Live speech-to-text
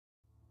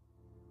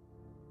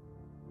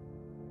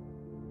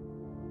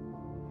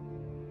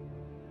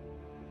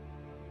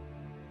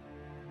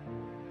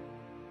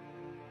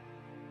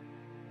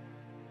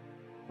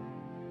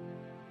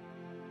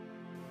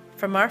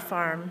From our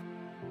farm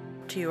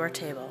to your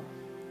table,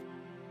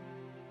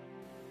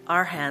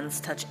 our hands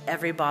touch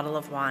every bottle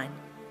of wine.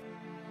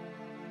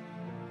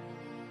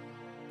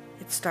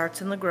 It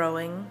starts in the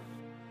growing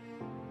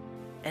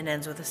and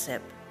ends with a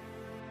sip.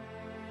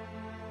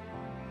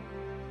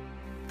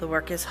 The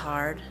work is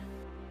hard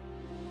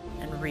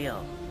and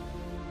real.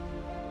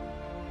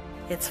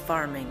 It's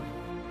farming,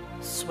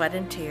 sweat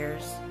and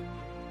tears,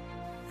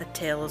 a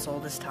tale as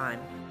old as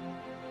time.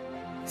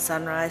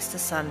 Sunrise to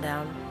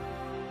sundown,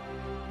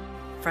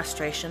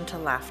 frustration to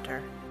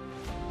laughter,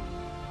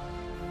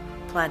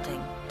 planting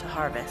to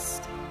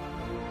harvest.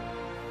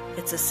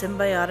 It's a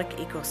symbiotic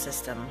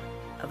ecosystem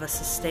of a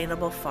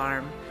sustainable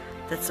farm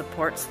that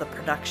supports the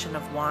production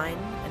of wine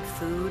and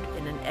food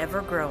in an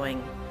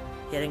ever-growing,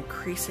 yet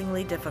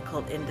increasingly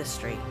difficult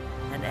industry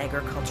and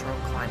agricultural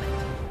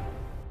climate.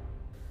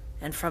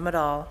 And from it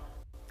all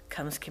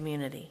comes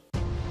community.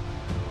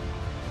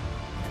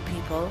 The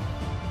people,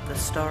 the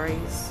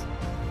stories,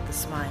 the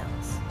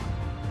smiles.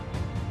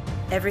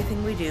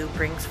 Everything we do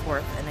brings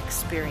forth an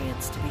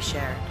experience to be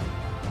shared.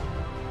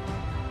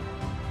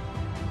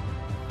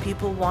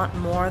 People want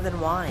more than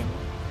wine.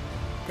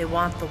 They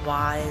want the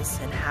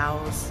whys and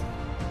hows.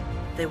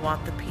 They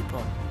want the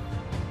people.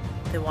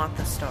 They want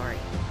the story.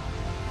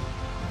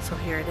 So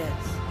here it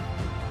is.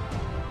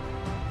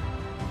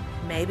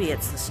 Maybe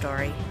it's the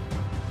story.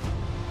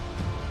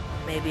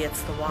 Maybe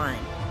it's the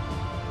wine.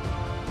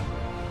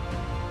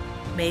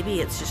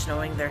 Maybe it's just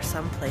knowing there are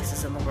some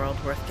places in the world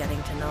worth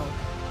getting to know.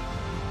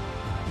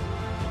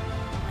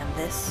 And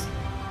this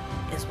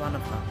is one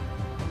of them.